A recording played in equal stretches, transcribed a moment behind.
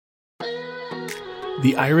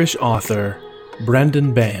The Irish author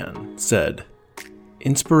Brendan Behan said,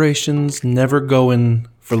 "Inspirations never go in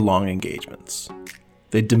for long engagements.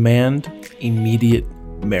 They demand immediate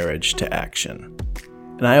marriage to action."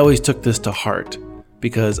 And I always took this to heart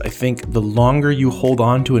because I think the longer you hold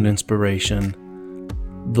on to an inspiration,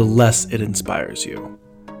 the less it inspires you.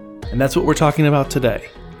 And that's what we're talking about today.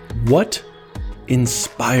 What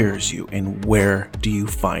inspires you, and where do you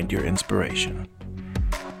find your inspiration?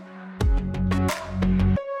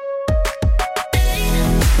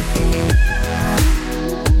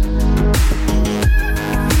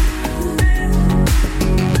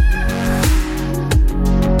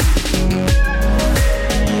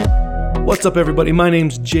 What's up, everybody? My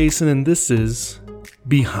name's Jason, and this is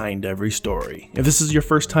Behind Every Story. If this is your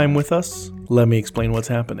first time with us, let me explain what's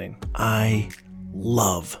happening. I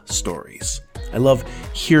love stories. I love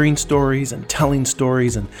hearing stories and telling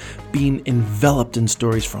stories and being enveloped in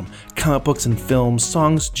stories, from comic books and films,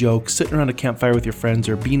 songs, jokes, sitting around a campfire with your friends,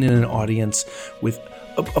 or being in an audience with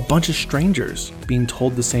a bunch of strangers being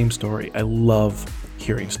told the same story. I love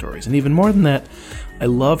hearing stories. And even more than that, I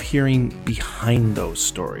love hearing behind those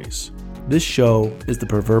stories. This show is the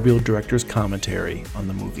proverbial director's commentary on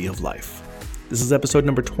the movie of life. This is episode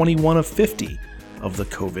number 21 of 50 of the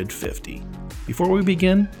COVID 50. Before we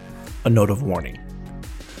begin, a note of warning.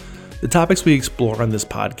 The topics we explore on this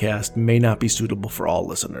podcast may not be suitable for all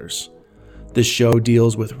listeners. This show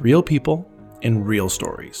deals with real people and real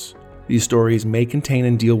stories. These stories may contain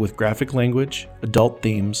and deal with graphic language, adult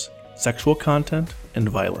themes, sexual content, and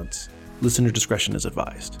violence. Listener discretion is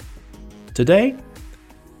advised. Today,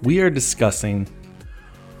 we are discussing,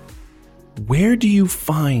 where do you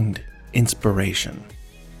find inspiration?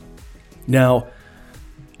 Now,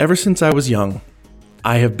 ever since I was young,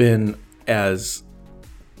 I have been, as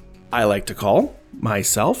I like to call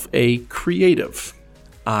myself, a creative.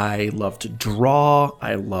 I love to draw.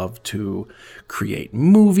 I love to create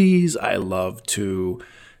movies. I love to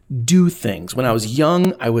do things. When I was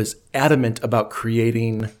young, I was adamant about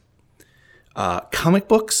creating comic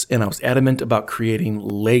books, and I was adamant about creating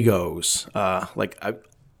Legos.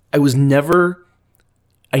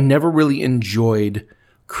 I never really enjoyed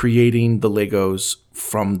creating the Legos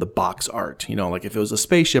from the box art. You know, like if it was a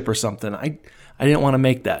spaceship or something, I didn't want to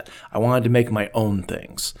make that. I wanted to make my own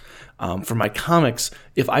things. For my comics,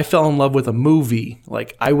 if I fell in love with a movie,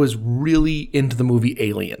 like I was really into the movie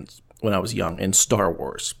Aliens when I was young, and Star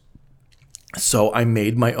Wars. So I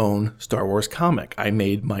made my own Star Wars comic. I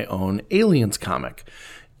made my own Aliens comic,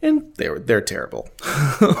 and they're terrible.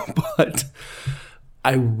 But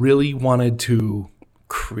I really wanted to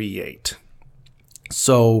create.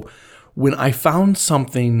 So when I found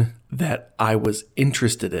something that I was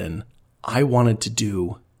interested in, I wanted to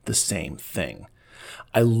do the same thing.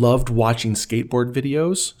 I loved watching skateboard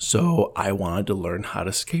videos, so I wanted to learn how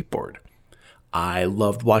to skateboard. I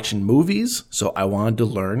loved watching movies, so I wanted to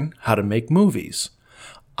learn how to make movies.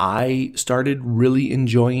 I started really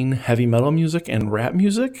enjoying heavy metal music and rap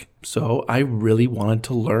music, so I really wanted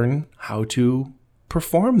to learn how to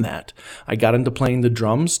perform that. I got into playing the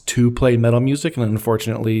drums to play metal music, and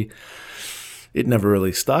unfortunately, it never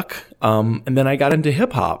really stuck. And then I got into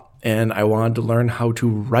hip hop, and I wanted to learn how to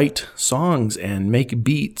write songs and make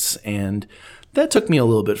beats, and that took me a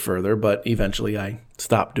little bit further, but eventually I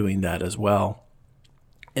stopped doing that as well.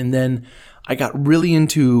 And then I got really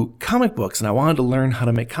into comic books, and I wanted to learn how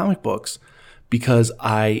to make comic books because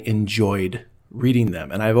I enjoyed reading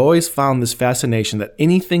them. And I've always found this fascination that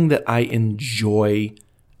anything that I enjoy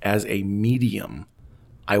as a medium,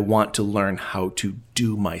 I want to learn how to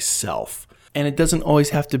do myself. And it doesn't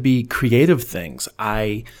always have to be creative things.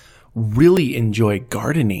 I really enjoy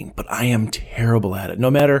gardening, but I am terrible at it. No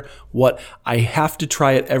matter what, I have to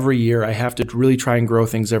try it every year. I have to really try and grow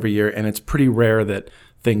things every year, and it's pretty rare that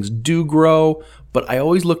things do grow, but I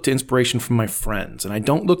always look to inspiration from my friends, and I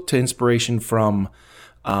don't look to inspiration from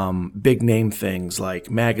big name things like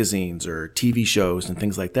magazines or TV shows and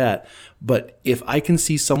things like that. But if I can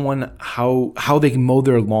see someone how they can mow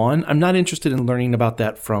their lawn, I'm not interested in learning about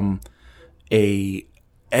that from a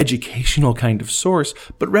educational kind of source,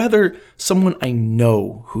 but rather someone I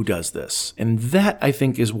know who does this. And that, I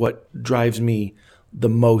think, is what drives me the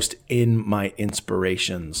most in my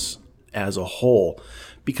inspirations as a whole.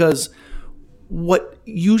 Because what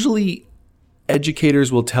usually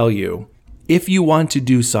educators will tell you, if you want to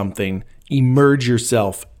do something, immerse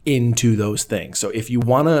yourself into those things. So if you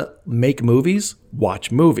want to make movies,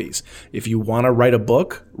 watch movies. If you want to write a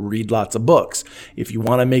book, read lots of books. If you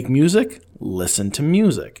want to make music, listen to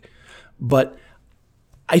music. But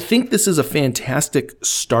I think this is a fantastic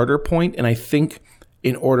starter point, and I think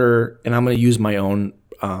in order, and I'm going to use my own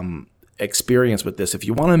experience with this. If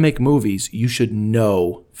you want to make movies, you should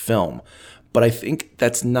know film. But I think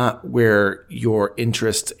that's not where your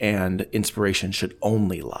interest and inspiration should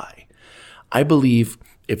only lie. I believe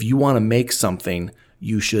if you want to make something,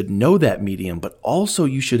 you should know that medium, but also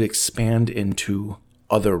you should expand into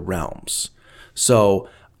other realms. So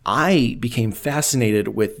I became fascinated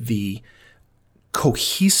with the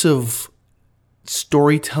cohesive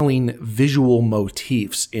storytelling visual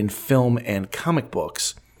motifs in film and comic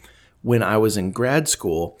books when I was in grad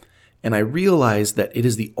school. And I realized that it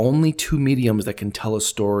is the only two mediums that can tell a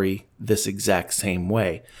story this exact same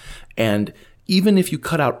way. And even if you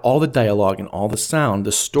cut out all the dialogue and all the sound,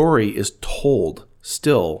 the story is told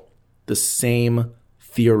still the same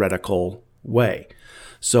theoretical way.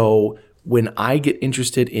 So when I get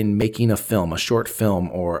interested in making a film, a short film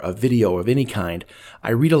or a video of any kind, I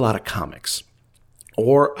read a lot of comics.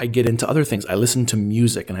 Or I get into other things. I listen to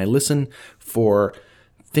music and I listen for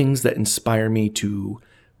things that inspire me to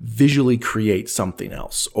visually create something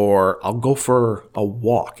else. Or I'll go for a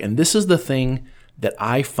walk. And this is the thing that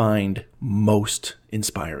I find most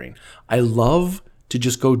inspiring. I love to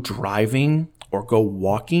just go driving or go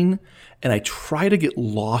walking, and I try to get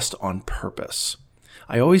lost on purpose.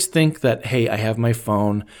 I always think that, hey, I have my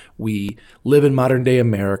phone. We live in modern day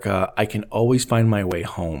America. I can always find my way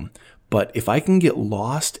home. But if I can get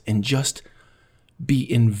lost and just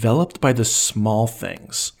be enveloped by the small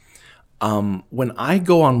things, when I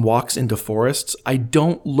go on walks into forests, I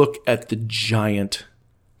don't look at the giant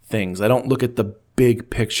things. I don't look at the big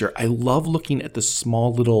picture. I love looking at the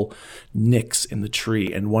small little nicks in the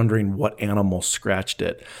tree and wondering what animal scratched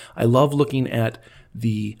it. I love looking at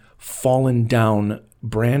the fallen down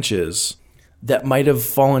branches that might have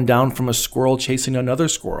fallen down from a squirrel chasing another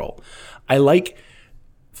squirrel. I like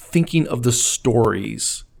thinking of the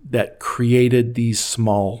stories that created these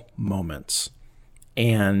small moments.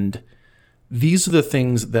 And these are the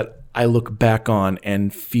things that I look back on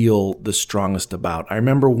and feel the strongest about. I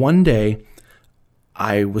remember one day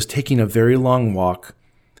I was taking a very long walk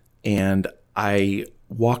and I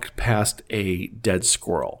walked past a dead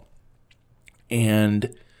squirrel.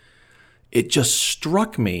 And it just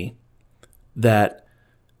struck me that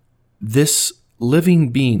this living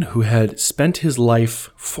being who had spent his life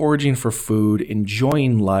foraging for food,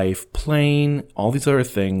 enjoying life, playing, all these other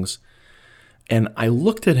things, and I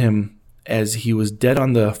looked at him as he was dead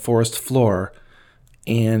on the forest floor,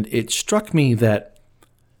 and it struck me that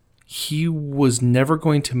he was never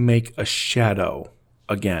going to make a shadow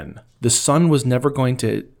again. The sun was never going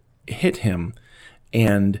to hit him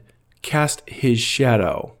and cast his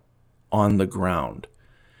shadow on the ground.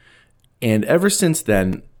 And ever since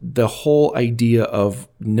then, the whole idea of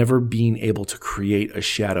never being able to create a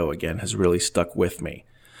shadow again has really stuck with me.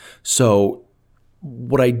 So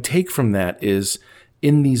what I take from that is,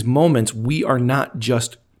 in these moments, we are not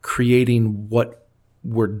just creating what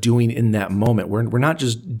we're doing in that moment. We're not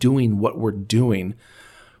just doing what we're doing,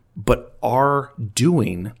 but our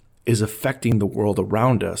doing is affecting the world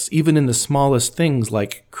around us, even in the smallest things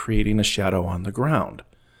like creating a shadow on the ground.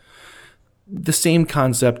 The same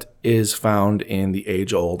concept is found in the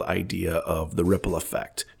age-old idea of the ripple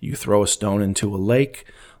effect. You throw a stone into a lake,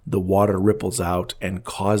 the water ripples out and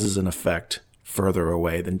causes an effect further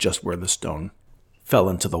away than just where the stone fell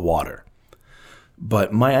into the water.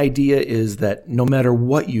 But my idea is that no matter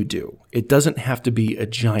what you do, it doesn't have to be a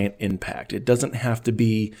giant impact. It doesn't have to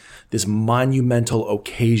be this monumental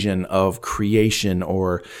occasion of creation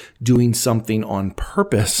or doing something on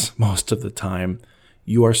purpose most of the time.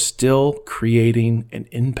 You are still creating an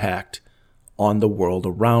impact on the world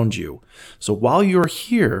around you. So while you're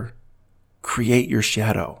here, create your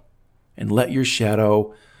shadow and let your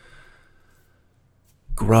shadow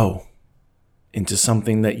grow into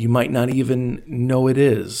something that you might not even know it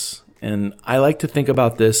is. And I like to think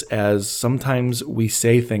about this as sometimes we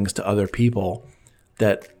say things to other people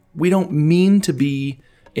that we don't mean to be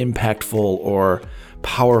impactful or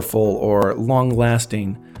powerful or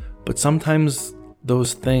long-lasting, but sometimes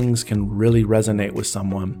those things can really resonate with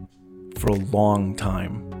someone for a long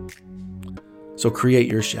time. So create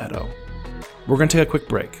your shadow. We're going to take a quick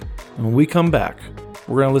break. And when we come back,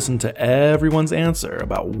 we're going to listen to everyone's answer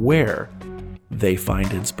about where they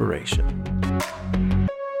find inspiration.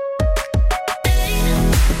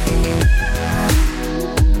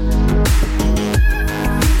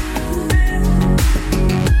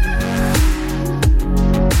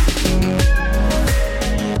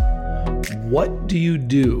 What do you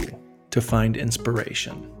do to find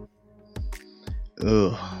inspiration?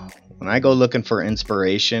 Ooh, when I go looking for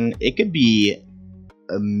inspiration, it could be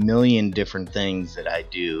a million different things that I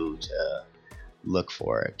do to look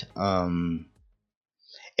for it.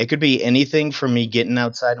 it could be anything from me getting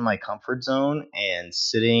outside of my comfort zone and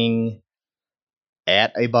sitting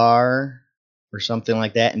at a bar or something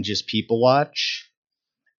like that and just people watch.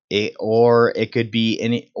 Or it could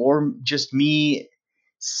be or just me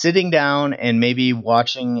sitting down and maybe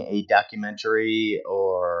watching a documentary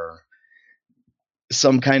or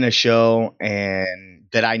some kind of show and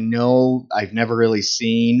that I know I've never really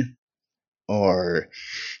seen or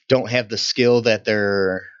don't have the skill that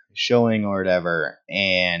they're showing or whatever,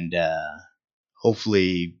 and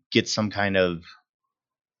hopefully get some kind of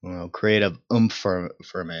creative oomph from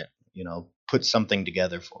it, put something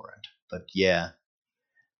together for it. But yeah,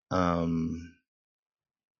 that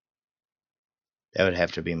would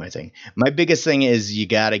have to be my thing. My biggest thing is you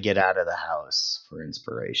got to get out of the house for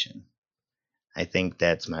inspiration. I think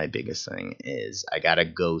that's my biggest thing is I got to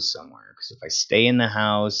go somewhere, because if I stay in the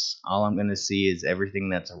house, all I'm going to see is everything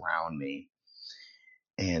that's around me.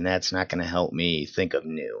 And that's not going to help me think of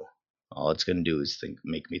new. All it's going to do is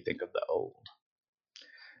make me think of the old.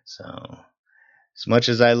 So, as much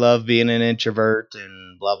as I love being an introvert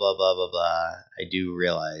and blah, blah, blah, blah, blah, I do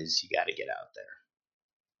realize you got to get out there.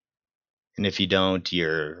 And if you don't,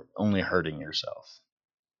 you're only hurting yourself.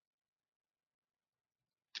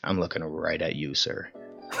 I'm looking right at you, sir.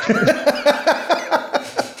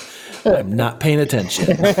 I'm not paying attention.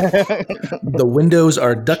 The windows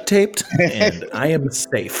are duct taped, and I am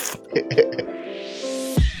safe.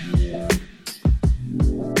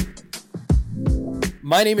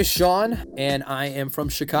 My name is Sean, and I am from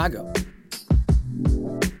Chicago.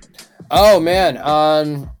 Oh, man.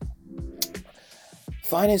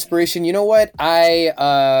 Find inspiration. You know what?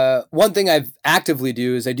 One thing I've actively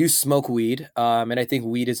do is I do smoke weed, and I think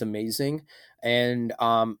weed is amazing. And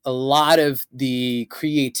a lot of the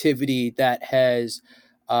creativity that has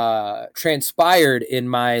transpired in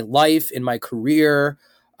my life, in my career,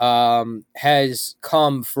 has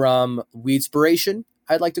come from weedspiration,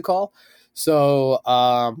 I'd like to call. So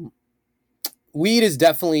weed is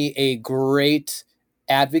definitely a great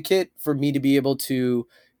advocate for me to be able to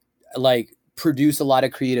produce a lot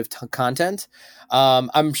of creative content.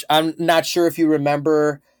 I'm not sure if you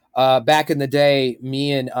remember back in the day,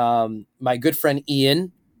 me and my good friend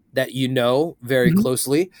Ian, that you know very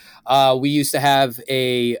closely, we used to have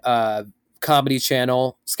a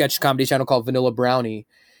sketch comedy channel called Vanilla Brownie,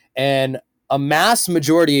 and a mass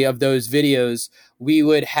majority of those videos, we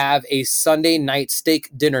would have a Sunday night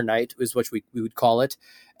steak dinner night, is what we would call it,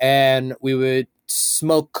 and we would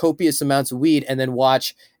smoke copious amounts of weed and then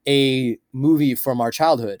watch a movie from our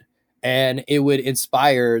childhood, and it would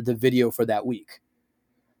inspire the video for that week.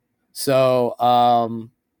 So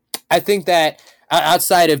I think that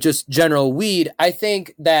outside of just general weed, I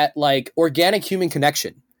think that organic human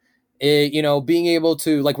connection, being able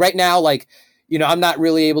to right now, I'm not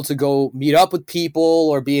really able to go meet up with people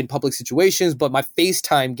or be in public situations, but my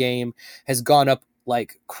FaceTime game has gone up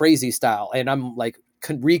like crazy style, and I'm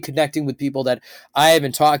reconnecting with people that I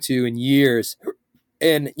haven't talked to in years.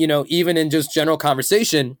 And, even in just general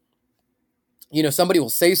conversation, somebody will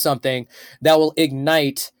say something that will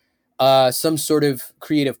ignite some sort of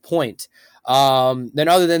creative point. Then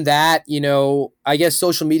other than that, I guess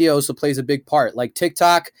social media also plays a big part. Like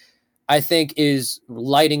TikTok, I think, is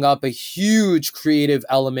lighting up a huge creative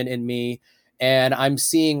element in me. And I'm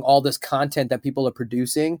seeing all this content that people are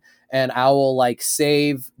producing, and I will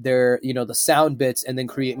save their, the sound bits and then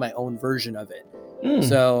create my own version of it.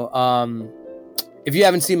 So, if you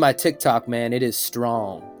haven't seen my TikTok, man, it is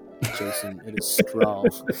strong, Jason. It is strong.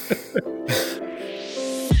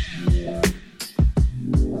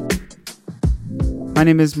 My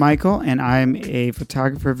name is Michael, and I'm a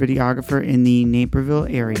photographer, videographer in the Naperville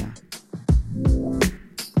area.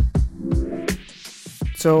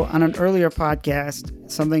 So on an earlier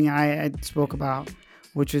podcast, something I spoke about,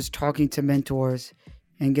 which was talking to mentors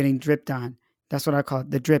and getting dripped on. That's what I call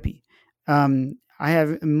it, the drippy. I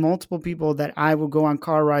have multiple people that I will go on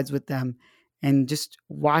car rides with them and just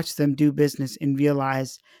watch them do business and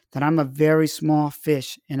realize that I'm a very small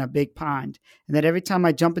fish in a big pond. And that every time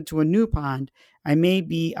I jump into a new pond, I may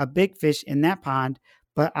be a big fish in that pond,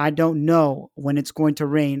 but I don't know when it's going to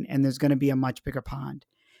rain and there's going to be a much bigger pond.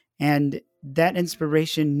 And that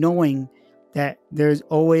inspiration, knowing that there's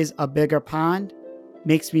always a bigger pond,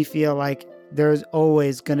 makes me feel like there's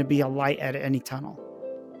always going to be a light at any tunnel.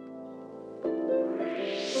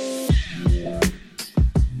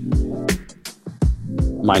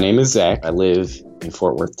 My name is Zach. I live in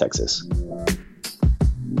Fort Worth, Texas.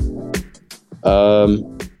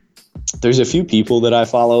 There's a few people that I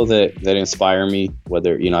follow that inspire me,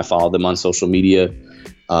 whether, I follow them on social media.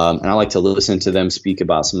 And I like to listen to them speak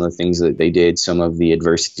about some of the things that they did, some of the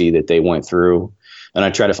adversity that they went through. And I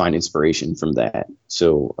try to find inspiration from that.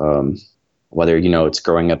 So whether, it's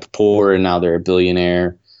growing up poor and now they're a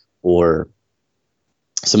billionaire, or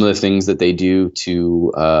some of the things that they do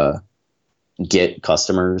to get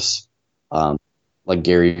customers. Like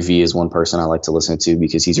Gary Vee is one person I like to listen to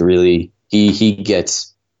because he's really, he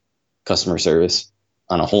gets customer service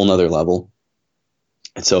on a whole nother level.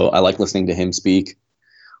 And so I like listening to him speak.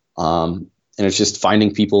 And it's just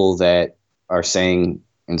finding people that are saying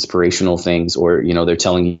inspirational things, or, they're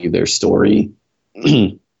telling you their story.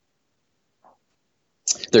 They're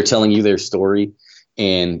telling you their story,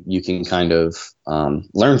 and you can kind of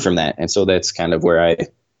learn from that. And so that's kind of where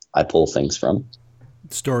I pull things from.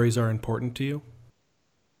 Stories are important to you?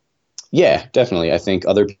 Yeah, definitely. I think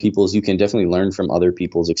you can definitely learn from other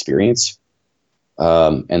people's experience.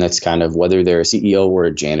 And that's kind of whether they're a CEO or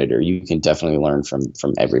a janitor, you can definitely learn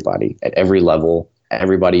from everybody at every level.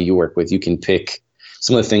 Everybody you work with, you can pick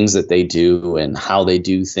some of the things that they do and how they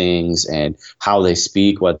do things and how they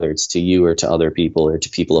speak, whether it's to you or to other people or to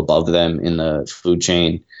people above them in the food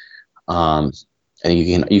chain. And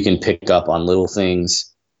you can pick up on little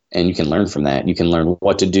things, and you can learn from that. You can learn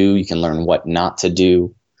what to do. You can learn what not to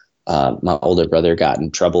do. My older brother got in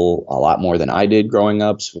trouble a lot more than I did growing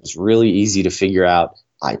up. So it's really easy to figure out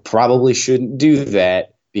I probably shouldn't do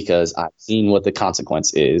that because I've seen what the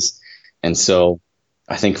consequence is. And so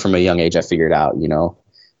I think from a young age, I figured out,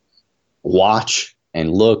 watch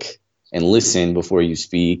and look and listen before you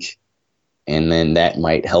speak. And then that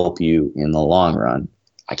might help you in the long run.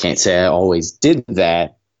 I can't say I always did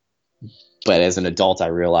that, but as an adult, I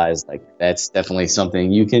realized that's definitely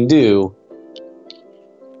something you can do,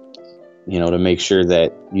 to make sure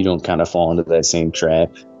that you don't kind of fall into that same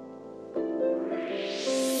trap.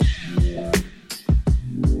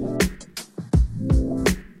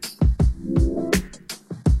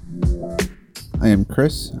 I am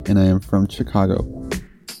Chris, and I am from Chicago.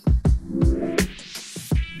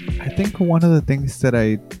 I think one of the things that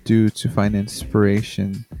I do to find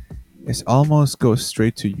inspiration is almost go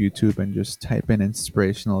straight to YouTube and just type in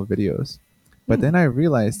inspirational videos. But then I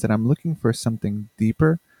realized that I'm looking for something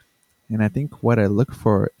deeper, and I think what I look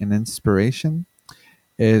for in inspiration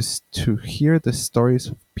is to hear the stories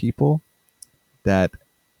of people that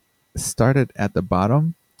started at the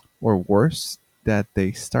bottom, or worse, that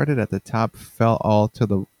they started at the top, fell all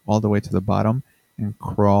the way to the bottom, and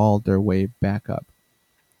crawled their way back up.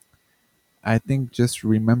 I think just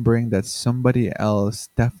remembering that somebody else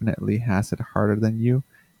definitely has it harder than you,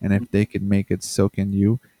 and if they could make it soak in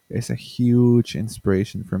you, is a huge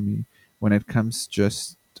inspiration for me when it comes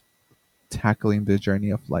just tackling the journey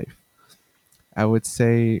of life. I would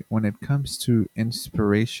say when it comes to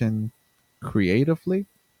inspiration creatively,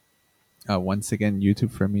 once again,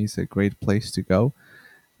 YouTube for me is a great place to go.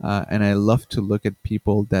 And I love to look at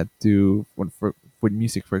people that do, with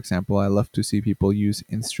music, for example, I love to see people use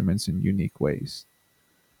instruments in unique ways.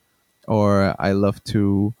 Or I love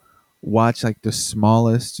to watch the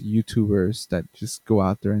smallest YouTubers that just go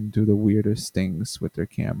out there and do the weirdest things with their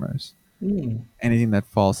cameras. Anything that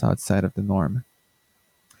falls outside of the norm.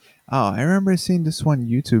 Oh, I remember seeing this one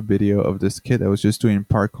YouTube video of this kid that was just doing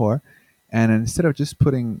parkour. And instead of just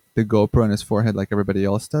putting the GoPro on his forehead like everybody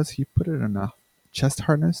else does, he put it on a chest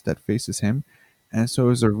harness that faces him. And so it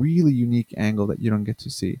was a really unique angle that you don't get to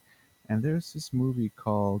see. And there's this movie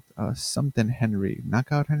called something Henry,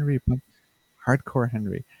 Knockout Henry, Hardcore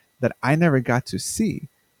Henry, that I never got to see.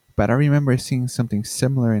 But I remember seeing something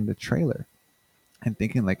similar in the trailer and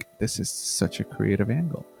thinking this is such a creative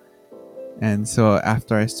angle. And so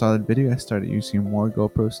after I saw that video, I started using more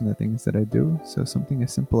GoPros in the things that I do. So something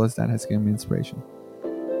as simple as that has given me inspiration.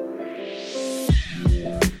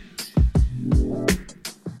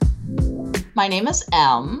 My name is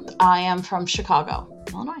Em. I am from Chicago,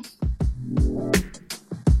 Illinois.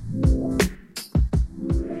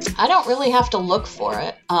 I don't really have to look for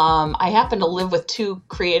it. I happen to live with two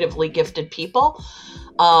creatively gifted people,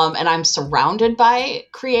 and I'm surrounded by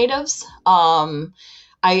creatives.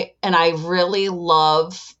 I really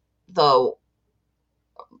love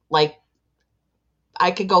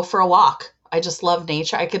I could go for a walk. I just love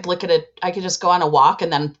nature. I could just go on a walk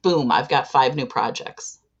and then boom, I've got 5 new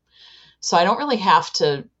projects. So I don't really have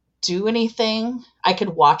to do anything. I could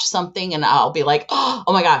watch something and I'll be like, oh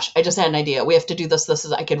my gosh, I just had an idea. We have to do this.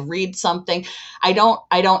 I could read something. I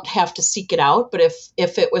don't have to seek it out. But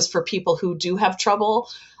if it was for people who do have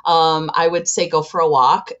trouble, I would say go for a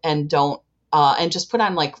walk and don't, and just put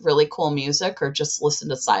on really cool music or just listen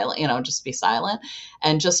to silent, just be silent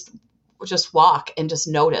and just walk and just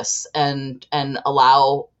notice and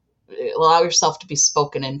allow yourself to be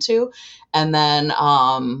spoken into, and then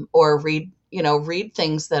or read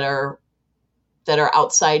things that are that are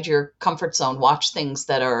outside your comfort zone. Watch things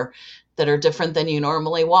that are different than you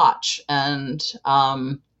normally watch, and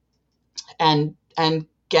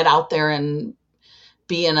get out there and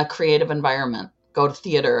be in a creative environment. Go to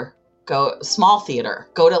theater, go small theater,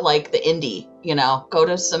 go to like the indie, go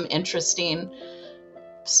to some interesting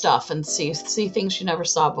stuff and see things you never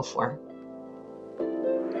saw before.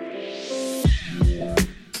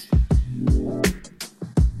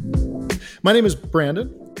 My name is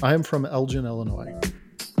Brandon. I am from Elgin, Illinois.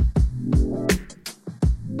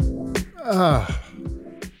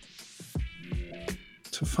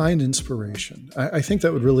 To find inspiration, I think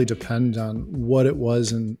that would really depend on what it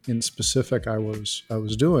was in specific I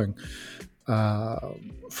was doing.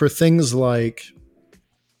 For things like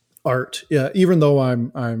art, even though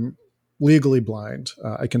I'm legally blind,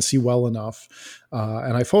 I can see well enough,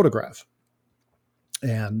 and I photograph.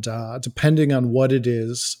 And depending on what it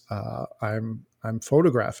is I'm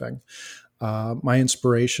photographing, my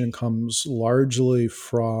inspiration comes largely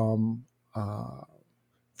from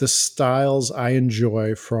the styles I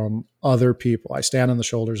enjoy from other people. I stand on the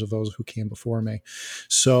shoulders of those who came before me.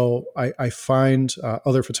 So I find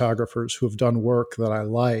other photographers who have done work that I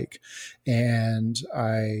like, and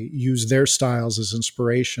I use their styles as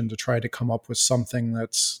inspiration to try to come up with something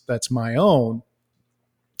that's my own,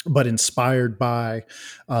 but inspired by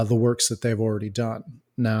the works that they've already done.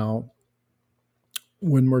 Now,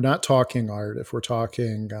 when we're not talking art, if we're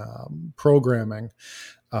talking programming,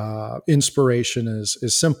 inspiration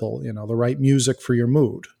is simple, the right music for your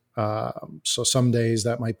mood. So some days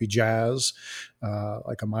that might be jazz,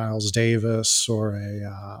 like a Miles Davis or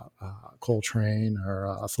a Coltrane or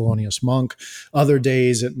a Thelonious Monk. Other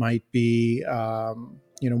days it might be,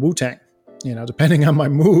 Wu-Tang. Depending on my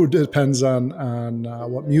mood, depends on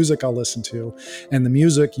what music I'll listen to. And the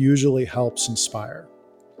music usually helps inspire.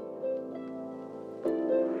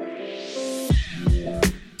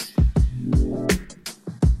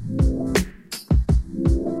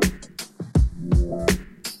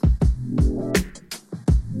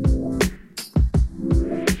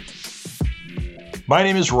 My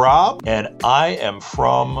name is Rob, and I am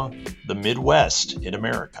from the Midwest in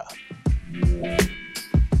America.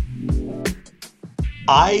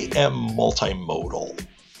 I am multimodal.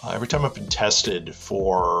 Every time I've been tested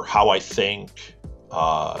for how I think,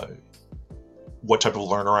 what type of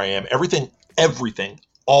learner I am, everything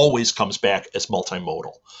always comes back as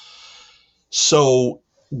multimodal. So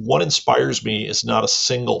what inspires me is not a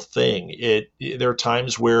single thing. There are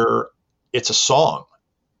times where it's a song.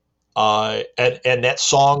 And that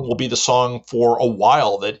song will be the song for a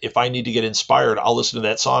while, that if I need to get inspired, I'll listen to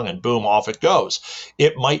that song and boom, off it goes.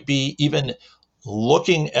 It might be even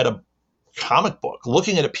looking at a comic book,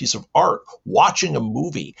 looking at a piece of art, watching a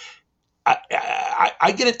movie.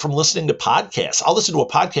 I get it from listening to podcasts. I'll listen to a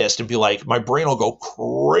podcast and be like, my brain will go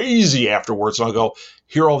crazy afterwards. And I'll go,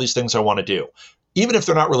 here are all these things I want to do, even if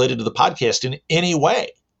they're not related to the podcast in any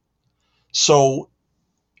way. So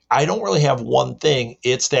I don't really have one thing.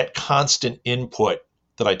 It's that constant input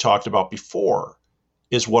that I talked about before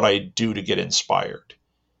is what I do to get inspired.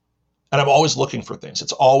 And I'm always looking for things.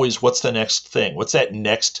 It's always, what's the next thing? What's that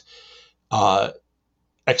next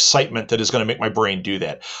excitement that is going to make my brain do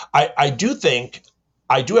that? I do think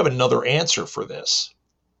I do have another answer for this.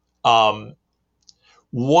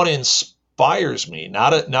 What inspires me,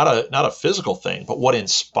 not a physical thing, but what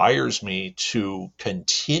inspires me to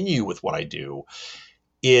continue with what I do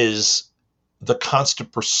is the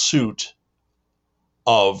constant pursuit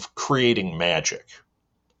of creating magic.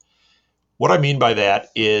 What I mean by that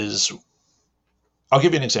is, I'll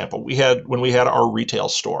give you an example. When we had our retail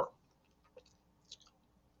store,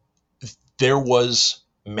 there was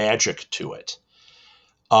magic to it.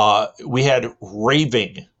 We had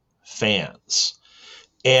raving fans,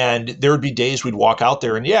 and there would be days we'd walk out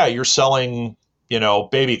there and you're selling,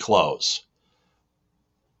 baby clothes,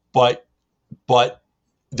 but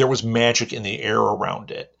there was magic in the air around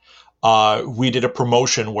it. We did a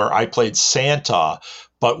promotion where I played Santa,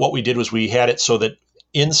 but what we did was we had it so that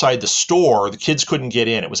inside the store, the kids couldn't get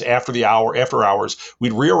in. It was after hours.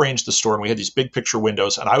 We'd rearrange the store, and we had these big picture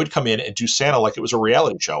windows, and I would come in and do Santa like it was a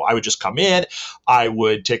reality show. I would just come in, I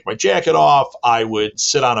would take my jacket off, I would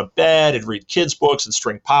sit on a bed and read kids' books and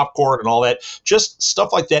string popcorn and all that, just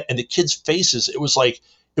stuff like that. And the kids' faces, it was like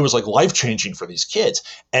life-changing for these kids.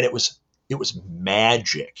 And it was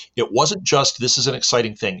magic. It wasn't just, this is an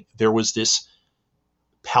exciting thing. There was this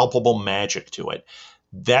palpable magic to it.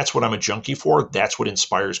 That's what I'm a junkie for. That's what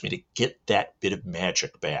inspires me, to get that bit of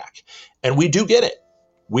magic back. And we do get it.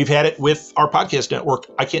 We've had it with our podcast network.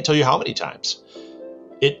 I can't tell you how many times.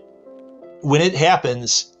 When it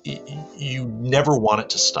happens, you never want it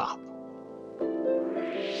to stop.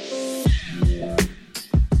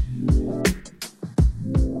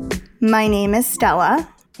 My name is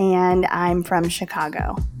Stella, and I'm from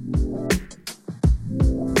Chicago.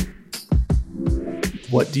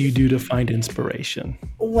 What do you do to find inspiration?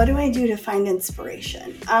 What do I do to find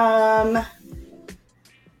inspiration? Let's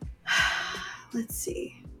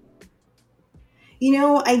see.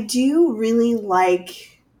 I do really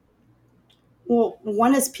like, well,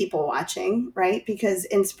 one is people watching, right? Because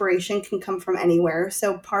inspiration can come from anywhere.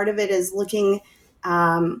 So part of it is looking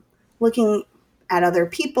at other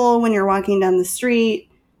people when you're walking down the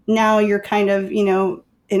street. Now you're kind of, in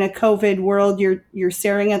a COVID world, you're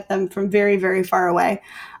staring at them from very, very far away.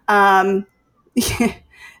 The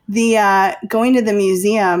going to the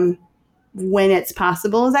museum when it's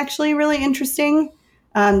possible is actually really interesting.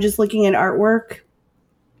 Just looking at artwork,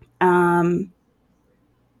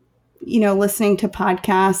 listening to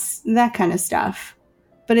podcasts, that kind of stuff.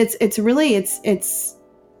 But it's really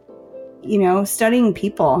studying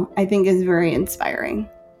people, I think, is very inspiring,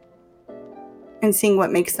 and seeing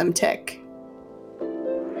what makes them tick.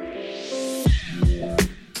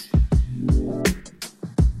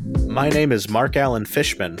 My name is Mark Allen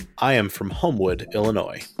Fishman. I am from Homewood,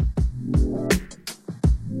 Illinois.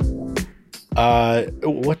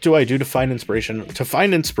 What do I do to find inspiration? To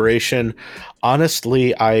find inspiration,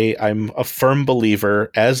 honestly, I'm a firm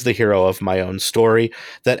believer, as the hero of my own story,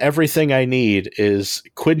 that everything I need is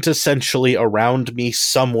quintessentially around me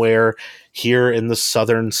somewhere here in the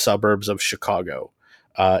southern suburbs of Chicago.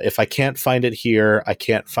 If I can't find it here, I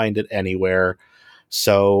can't find it anywhere.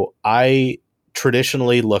 So I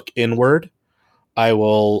traditionally look inward. I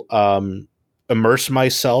will immerse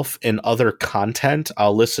myself in other content.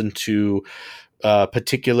 I'll listen to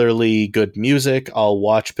particularly good music. I'll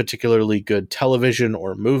watch particularly good television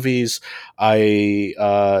or movies.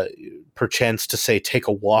 I perchance to say take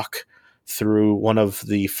a walk through one of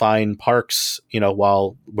the fine parks,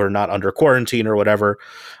 while we're not under quarantine or whatever.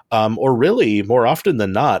 Or really, more often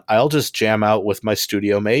than not, I'll just jam out with my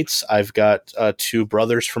studio mates. I've got two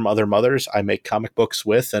brothers from other mothers I make comic books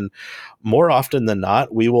with, and more often than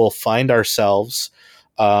not, we will find ourselves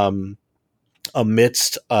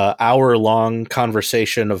amidst hour-long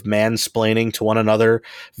conversation of mansplaining to one another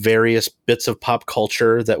various bits of pop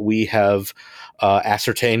culture that we have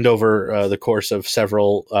ascertained over the course of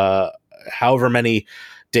several, however many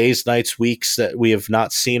days, nights, weeks that we have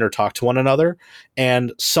not seen or talked to one another.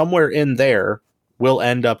 And somewhere in there, we'll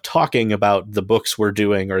end up talking about the books we're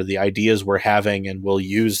doing or the ideas we're having, and we'll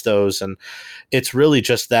use those. And it's really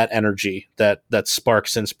just that energy that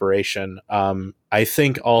sparks inspiration. I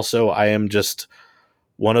think also I am just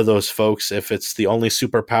one of those folks, if it's the only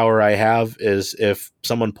superpower I have, is if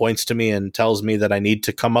someone points to me and tells me that I need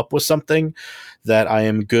to come up with something, that I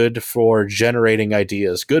am good for generating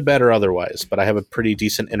ideas, good, bad, or otherwise. But I have a pretty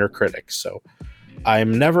decent inner critic. So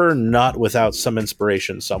I'm never not without some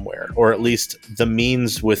inspiration somewhere, or at least the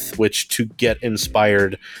means with which to get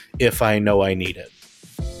inspired if I know I need it.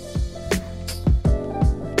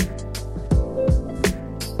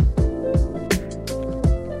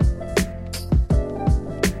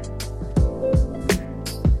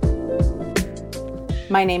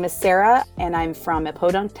 My name is Sarah, and I'm from a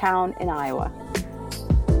podunk town in Iowa.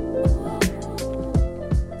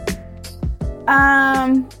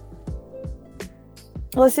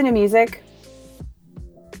 Listen to music.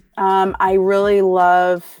 I really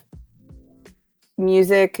love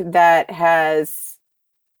music that has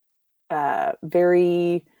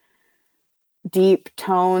very deep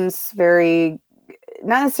tones, very,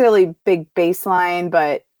 not necessarily big bass line,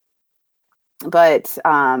 but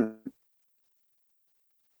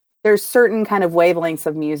there's certain kind of wavelengths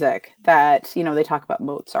of music that, they talk about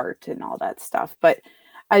Mozart and all that stuff. But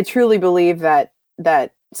I truly believe that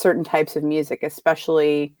certain types of music,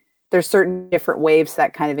 especially, there's certain different waves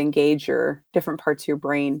that kind of engage your different parts of your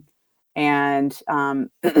brain. And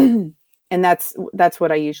and that's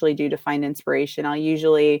what I usually do to find inspiration. I'll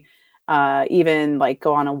usually even like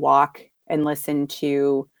go on a walk and listen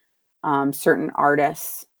to certain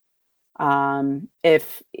artists.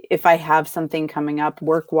 If I have something coming up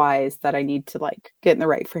work-wise that I need to like get in the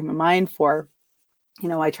right frame of mind for,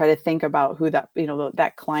 I try to think about who that,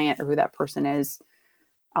 that client or who that person is,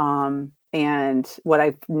 and what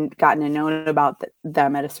I've gotten to know about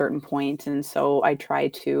them at a certain point. And so I try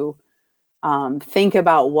to think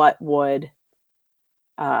about what would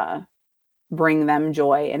bring them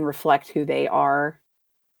joy and reflect who they are.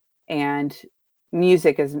 And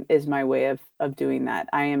music is my way of doing that.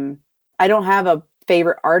 I don't have a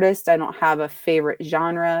favorite artist. I don't have a favorite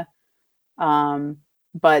genre.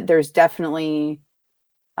 But there's definitely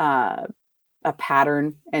a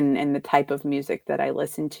pattern in the type of music that I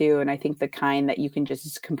listen to. And I think the kind that you can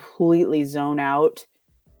just completely zone out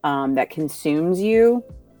that consumes you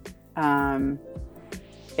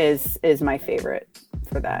is my favorite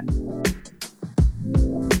for that.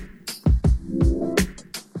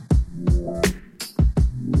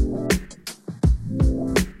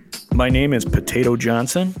 My name is Potato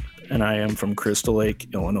Johnson, and I am from Crystal Lake,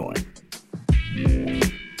 Illinois.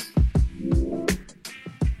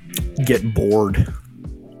 Get bored.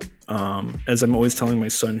 As I'm always telling my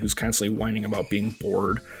son, who's constantly whining about being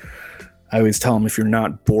bored, I always tell him, if you're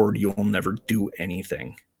not bored, you'll never do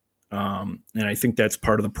anything. And I think that's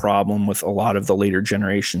part of the problem with a lot of the later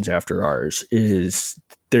generations after ours is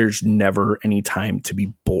there's never any time to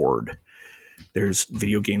be bored. There's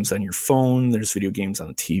video games on your phone. There's video games on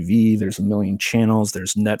the TV. There's a million channels.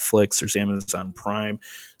 There's Netflix. There's Amazon Prime.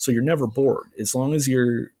 So you're never bored. As long as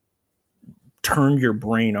you're turn your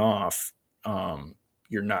brain off,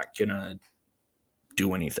 you're not going to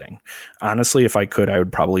do anything. Honestly, if I could, I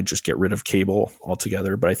would probably just get rid of cable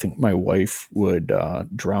altogether. But I think my wife would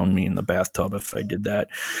drown me in the bathtub if I did that.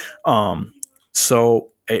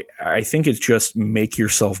 So I think it's just make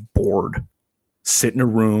yourself bored. Sit in a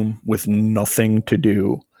room with nothing to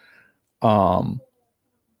do. And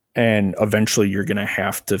eventually you're going to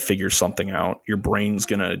have to figure something out. Your brain's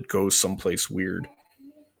going to go someplace weird.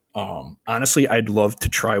 Honestly, I'd love to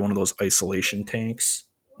try one of those isolation tanks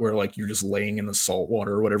where like you're just laying in the salt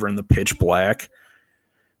water or whatever in the pitch black.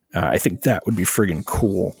 I think that would be friggin'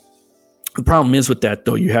 cool. The problem is with that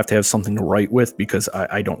though, you have to have something to write with because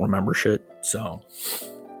I don't remember shit. So,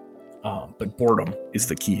 but boredom is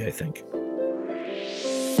the key, I think.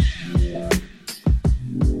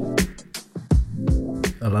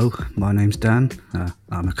 Hello, my name's Dan.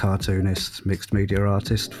 I'm a cartoonist, mixed media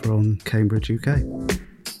artist from Cambridge, UK.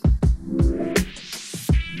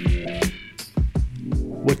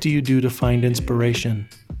 What do you do to find inspiration?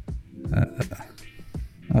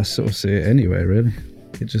 I sort of see it anywhere, really.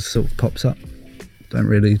 It just sort of pops up. Don't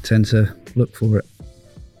really tend to look for it.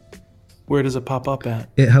 Where does it pop up at?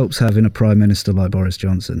 It helps having a Prime Minister like Boris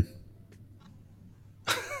Johnson.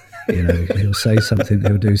 You know, he'll say something,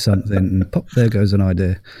 he'll do something, and pop, there goes an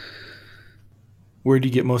idea. Where do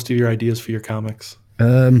you get most of your ideas for your comics?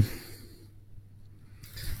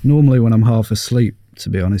 Normally when I'm half asleep, to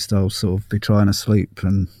be honest, I'll sort of be trying to sleep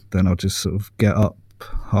and then I'll just sort of get up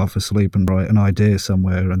half asleep and write an idea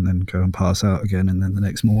somewhere and then go and pass out again, and then the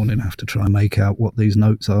next morning have to try and make out what these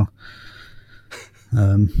notes are.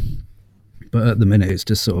 But at the minute it's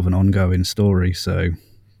just sort of an ongoing story, so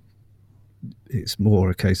it's more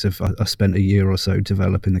a case of I spent a year or so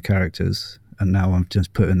developing the characters and now I'm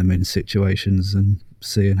just putting them in situations and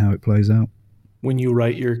seeing how it plays out. When you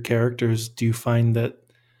write your characters, do you find that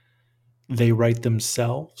they write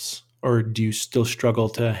themselves or do you still struggle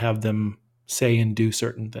to have them say and do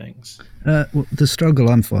certain things? Well, the struggle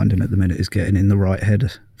I'm finding at the minute is getting in the right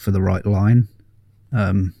head for the right line.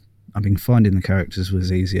 I mean, finding the characters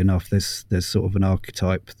was easy enough. There's sort of an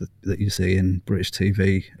archetype that you see in British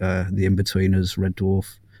TV, the In-Betweeners, Red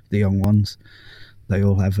Dwarf, the Young Ones. They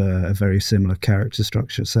all have a very similar character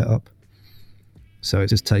structure set up. So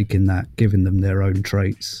it's just taking that, giving them their own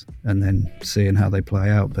traits, and then seeing how they play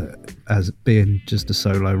out. But as being just a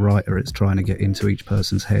solo writer, it's trying to get into each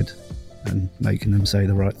person's head and making them say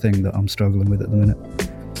the right thing that I'm struggling with at the minute.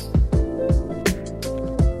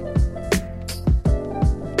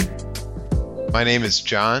 My name is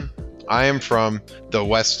John. I am from the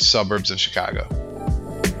west suburbs of Chicago.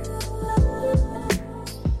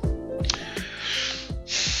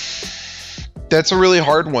 That's a really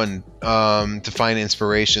hard one to find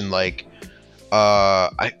inspiration. Like,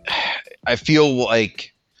 I feel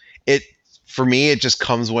like it, for me, it just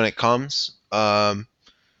comes when it comes. As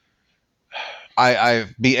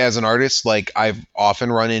an artist, like I've often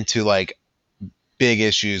run into like big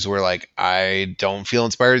issues where like I don't feel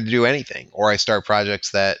inspired to do anything, or I start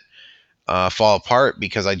projects that fall apart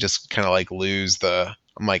because I just kind of like lose I'm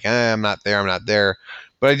like, I'm not there.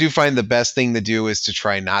 But I do find the best thing to do is to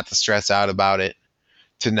try not to stress out about it,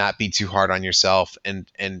 to not be too hard on yourself, and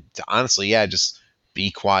to honestly, just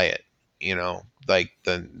be quiet, you know, like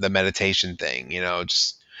the meditation thing, you know,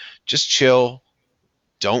 just chill.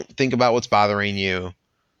 Don't think about what's bothering you.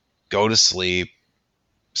 Go to sleep.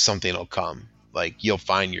 Something will come. Like you'll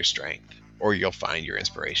find your strength, or you'll find your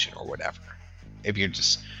inspiration, or whatever. If you're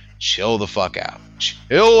just chill the fuck out.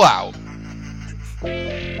 Chill out.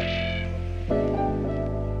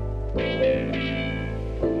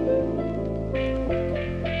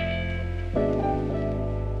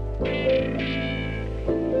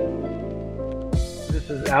 This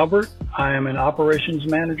is Albert. I am an operations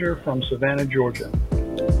manager from Savannah, Georgia.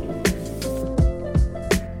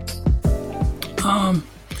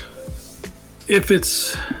 if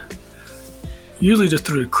it's usually just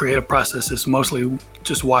through the creative process, it's mostly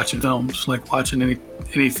just watching films, like watching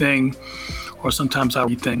anything, or sometimes I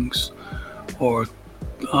read things, or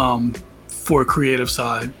for a creative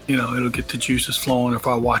side, it'll get the juices flowing if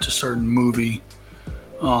I watch a certain movie.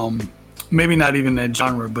 Maybe not even that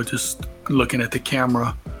genre, but just looking at the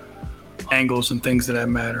camera angles and things that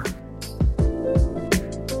matter.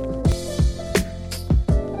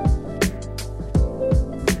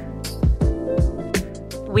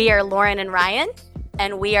 We are Lauren and Ryan,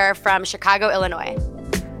 and we are from Chicago, Illinois.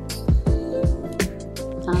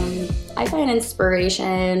 I find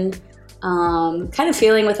inspiration kind of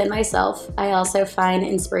feeling within myself. I also find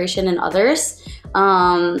inspiration in others,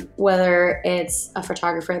 whether it's a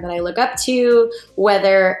photographer that I look up to,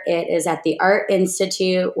 whether it is at the Art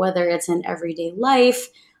Institute, whether it's in everyday life.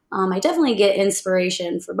 I definitely get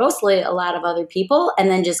inspiration for mostly a lot of other people, and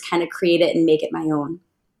then just kind of create it and make it my own.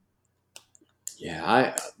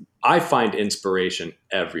 Yeah, I find inspiration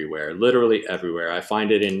everywhere, literally everywhere. I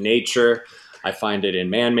find it in nature. I find it in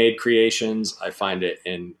man-made creations. I find it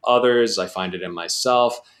in others. I find it in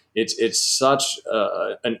myself. It's such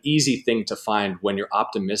an easy thing to find when you're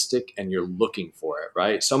optimistic and you're looking for it,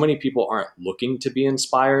 right? So many people aren't looking to be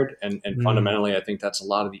inspired. And fundamentally, I think that's a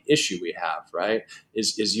lot of the issue we have, right?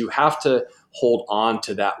 Is you have to hold on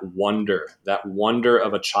to that wonder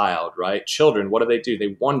of a child, right? Children, what do?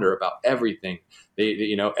 They wonder about everything.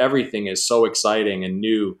 They everything is so exciting and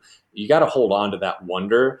new. You got to hold on to that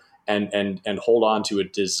wonder and hold on to a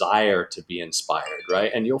desire to be inspired,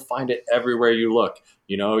 right? And you'll find it everywhere you look.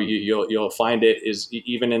 You'll find it is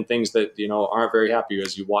even in things that, aren't very happy,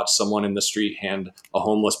 as you watch someone in the street hand a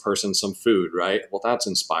homeless person some food, right? Well, that's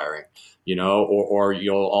inspiring, or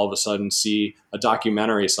you'll all of a sudden see a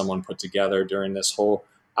documentary someone put together during this whole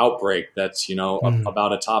outbreak that's,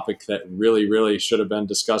 about a topic that really, really should have been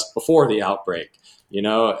discussed before the outbreak,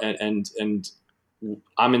 and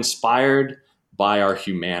I'm inspired by our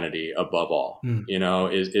humanity above all, and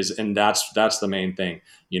that's the main thing.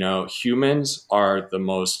 Humans are the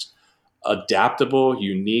most adaptable,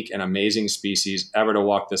 unique, and amazing species ever to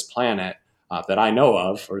walk this planet that I know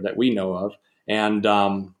of, or that we know of. And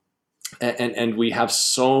we have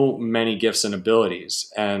so many gifts and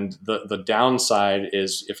abilities. And the downside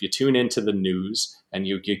is if you tune into the news and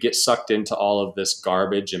you get sucked into all of this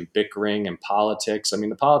garbage and bickering and politics. I mean,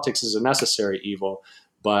 the politics is a necessary evil,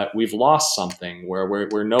 but we've lost something where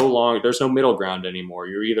we're no longer, there's no middle ground anymore.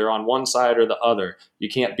 You're either on one side or the other. You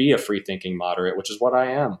can't be a free thinking moderate, which is what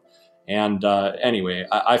I am. And anyway,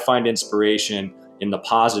 I find inspiration in the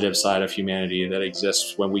positive side of humanity that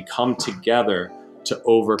exists when we come together to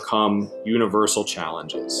overcome universal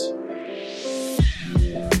challenges.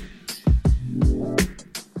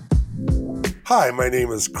 Hi, my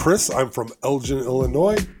name is Chris. I'm from Elgin,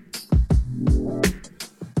 Illinois.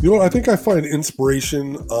 You know what? I think I find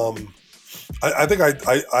inspiration. I think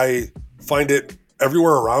I find it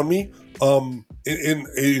everywhere around me.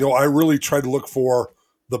 I really try to look for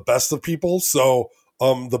the best of people. So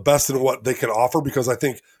the best in what they can offer, because I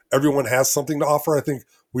think everyone has something to offer. I think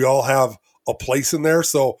we all have a place in there.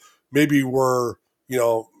 So maybe we're, I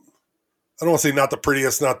don't want to say not the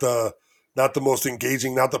prettiest, not the most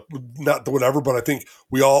engaging, not the whatever, but I think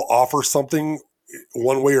we all offer something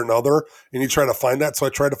one way or another, and you try to find that. So I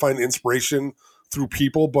try to find inspiration through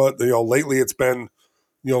people, but lately it's been,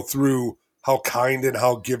 through how kind and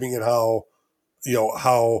how giving and how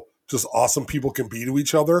just awesome people can be to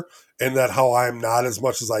each other, and that how I'm not as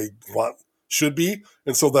much as I should be.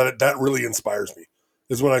 And so that really inspires me,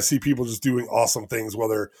 is when I see people just doing awesome things,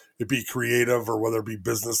 whether it be creative or whether it be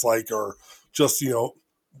business-like, or just,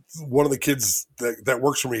 one of the kids that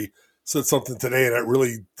works for me said something today, and it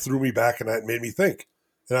really threw me back, and that made me think,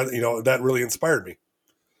 and that really inspired me.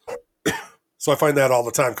 So I find that all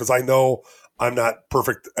the time, because I know I'm not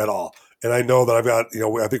perfect at all, and I know that I've got,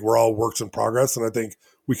 I think we're all works in progress, and I think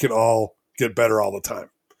we can all get better all the time.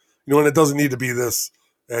 And it doesn't need to be this,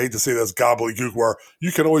 I hate to say this, gobbledygook, where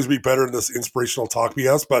you can always be better in this inspirational talk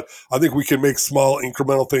BS, but I think we can make small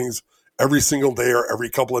incremental things every single day or every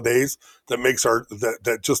couple of days that makes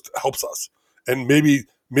that just helps us. And maybe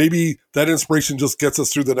that inspiration just gets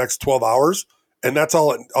us through the next 12 hours, and that's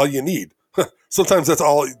all you need. Sometimes that's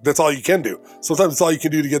all you can do. Sometimes it's all you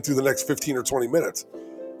can do to get through the next 15 or 20 minutes.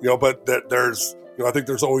 But that there's, I think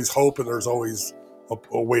there's always hope, and there's always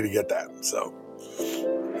a way to get that. So.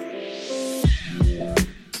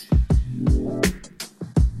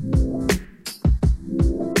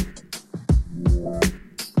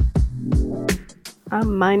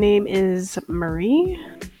 My name is Marie,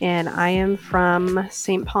 and I am from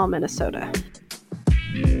St. Paul, Minnesota.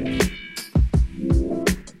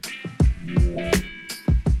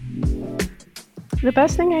 The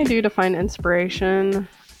best thing I do to find inspiration,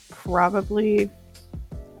 probably,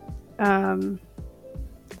 is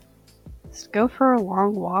go for a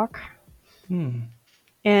long walk.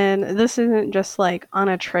 And this isn't just like on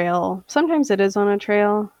a trail. Sometimes it is on a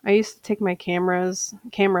trail. I used to take my cameras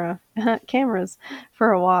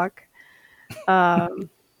for a walk. And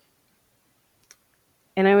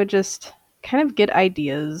I would just kind of get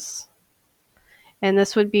ideas. And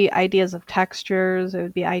this would be ideas of textures. It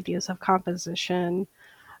would be ideas of composition.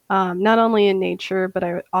 Not only in nature, but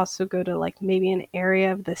I would also go to like maybe an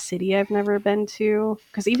area of the city I've never been to.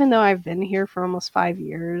 Because even though I've been here for almost 5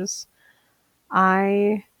 years,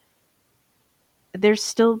 there's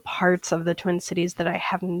still parts of the Twin Cities that I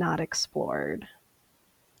have not explored.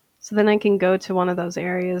 So then I can go to one of those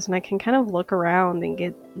areas and I can kind of look around and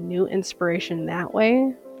get new inspiration that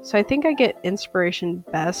way. So I think I get inspiration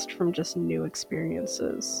best from just new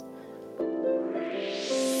experiences.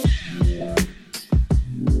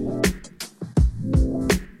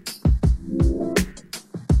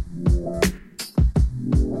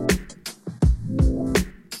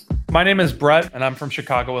 My name is Brett, and I'm from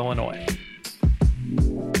Chicago, Illinois.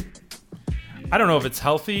 I don't know if it's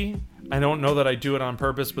healthy. I don't know that I do it on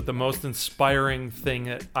purpose, but the most inspiring thing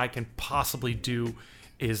that I can possibly do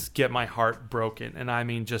is get my heart broken, and I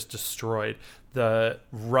mean just destroyed. The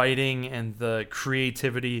writing and the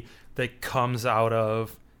creativity that comes out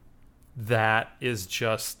of that is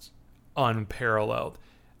just unparalleled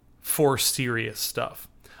for serious stuff.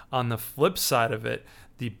 On the flip side of it,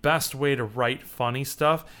 the best way to write funny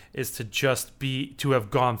stuff is to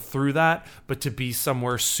have gone through that, but to be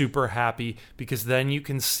somewhere super happy, because then you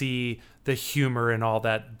can see the humor in all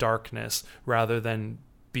that darkness rather than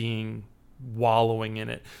wallowing in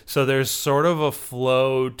it. So there's sort of a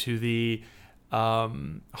flow to the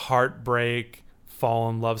heartbreak, fall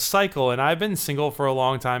in love cycle. And I've been single for a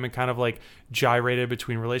long time and kind of like gyrated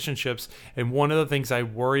between relationships. And one of the things I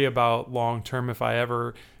worry about long term, if I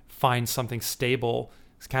ever find something stable,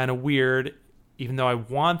 it's kind of weird, even though I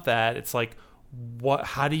want that. It's like,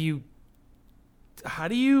 how do you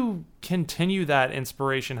continue that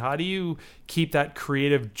inspiration? How do you keep that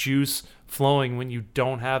creative juice flowing when you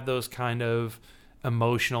don't have those kind of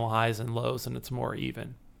emotional highs and lows and it's more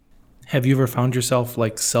even? Have you ever found yourself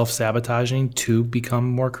like self-sabotaging to become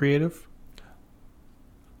more creative?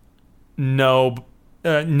 No,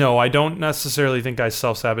 I don't necessarily think I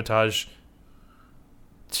self-sabotage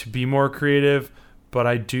to be more creative. But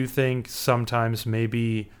I do think sometimes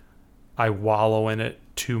maybe I wallow in it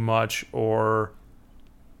too much, or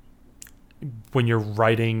when you're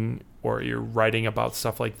writing about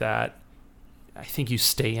stuff like that, I think you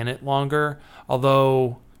stay in it longer.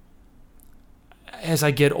 Although, as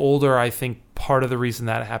I get older, I think part of the reason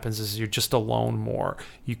that happens is you're just alone more.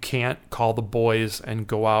 You can't call the boys and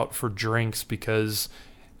go out for drinks because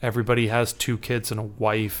everybody has 2 kids and a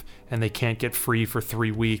wife and they can't get free for 3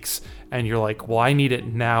 weeks. And you're like, well, I need it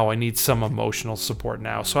now. I need some emotional support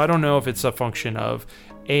now. So I don't know if it's a function of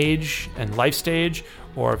age and life stage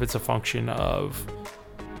or if it's a function of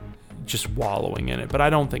just wallowing in it. But I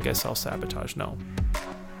don't think I self-sabotage, no.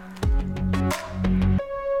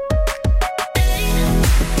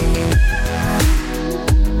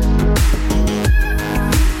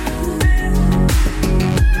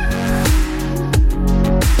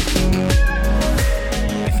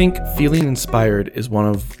 I think feeling inspired is one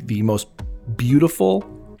of the most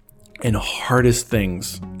beautiful and hardest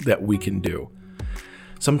things that we can do.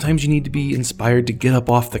 Sometimes you need to be inspired to get up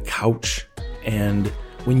off the couch, and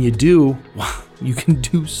when you do, you can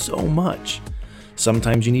do so much.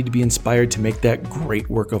 Sometimes you need to be inspired to make that great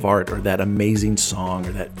work of art or that amazing song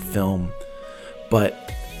or that film.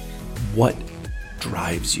 But what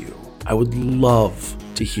drives you? I would love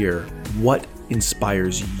to hear what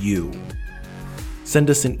inspires you. Send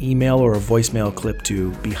us an email or a voicemail clip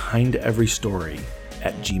to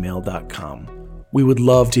behindeverystory@gmail.com. We would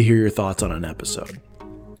love to hear your thoughts on an episode.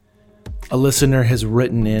 A listener has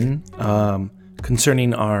written in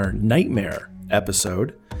concerning our nightmare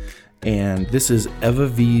episode, and this is Eva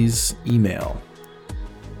V's email.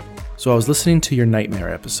 So I was listening to your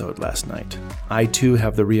nightmare episode last night. I too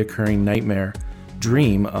have the reoccurring nightmare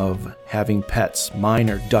dream of having pets. Mine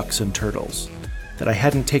are ducks and turtles that I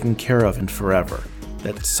hadn't taken care of in forever,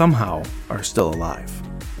 that somehow are still alive,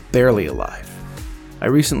 barely alive. I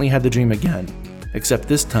recently had the dream again, except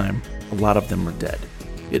this time a lot of them were dead.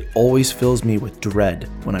 It always fills me with dread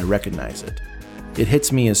when I recognize it. It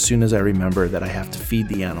hits me as soon as I remember that I have to feed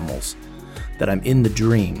the animals, that I'm in the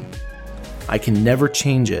dream. I can never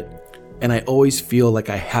change it, and I always feel like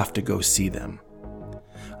I have to go see them.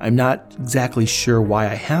 I'm not exactly sure why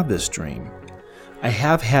I have this dream. I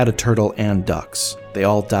have had a turtle and ducks. They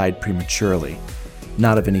all died prematurely,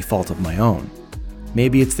 not of any fault of my own.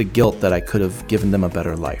 Maybe it's the guilt that I could have given them a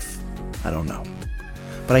better life. I don't know.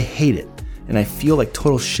 But I hate it, and I feel like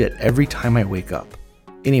total shit every time I wake up.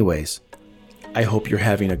 Anyways, I hope you're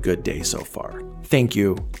having a good day so far. Thank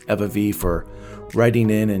you, Eva V, for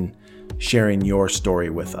writing in and sharing your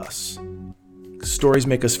story with us. Stories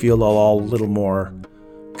make us feel all a little more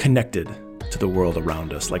connected to the world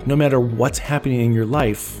around us. Like no matter what's happening in your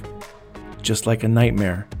life, just like a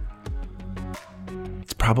nightmare,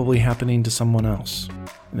 it's probably happening to someone else.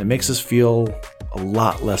 And it makes us feel a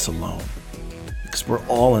lot less alone, because we're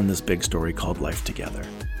all in this big story called life together.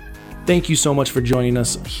 Thank you so much for joining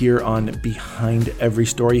us here on Behind Every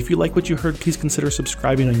Story. If you like what you heard, please consider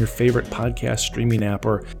subscribing on your favorite podcast streaming app,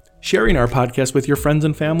 or sharing our podcast with your friends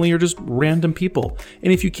and family, or just random people.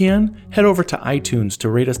 And if you can, head over to iTunes to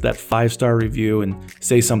rate us that 5-star review and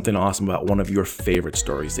say something awesome about one of your favorite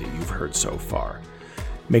stories that you've heard so far.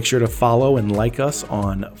 Make sure to follow and like us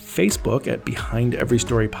on Facebook at Behind Every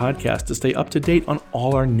Story Podcast to stay up to date on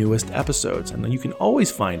all our newest episodes. And then you can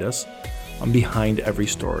always find us on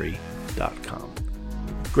BehindEveryStory.com.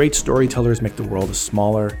 Great storytellers make the world a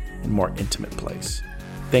smaller and more intimate place.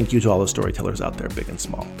 Thank you to all the storytellers out there, big and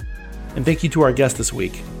small. And thank you to our guests this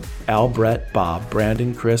week, Al, Brett, Bob,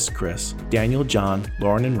 Brandon, Chris, Daniel, John,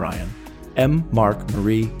 Lauren, and Ryan, M, Mark,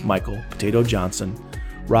 Marie, Michael, Potato Johnson,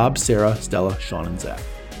 Rob, Sarah, Stella, Sean, and Zach.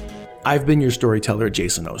 I've been your storyteller,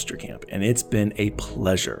 Jason Osterkamp, and it's been a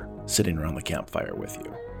pleasure sitting around the campfire with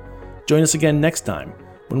you. Join us again next time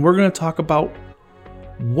when we're going to talk about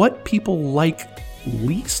what people like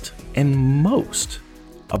least and most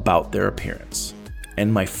about their appearance.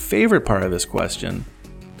 And my favorite part of this question,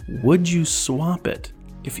 would you swap it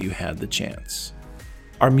if you had the chance?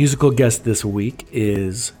 Our musical guest this week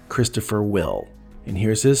is Christopher Will, and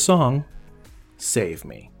here's his song, Save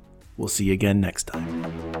Me. We'll see you again next time.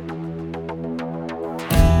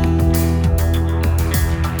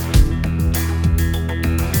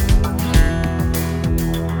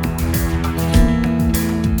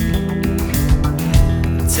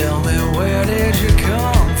 Tell me, where did you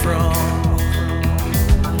come from?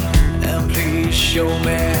 And please show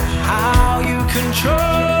me how you control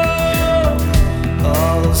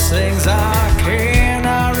all those things I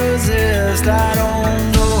cannot resist. I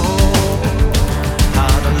don't know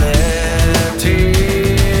how to let it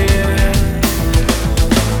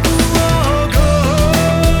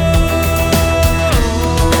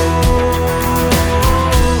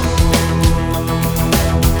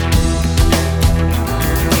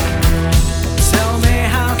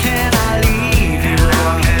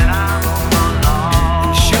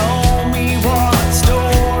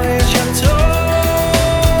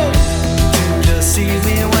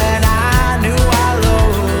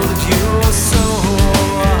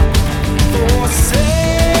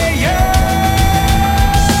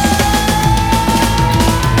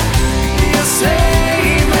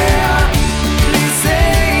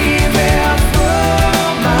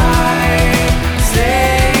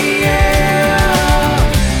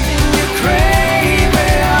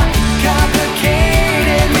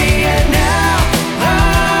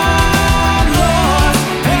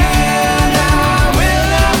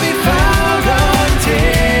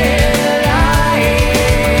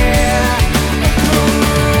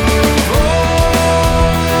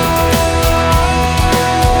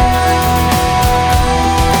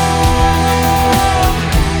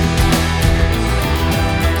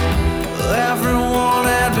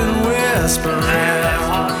whisper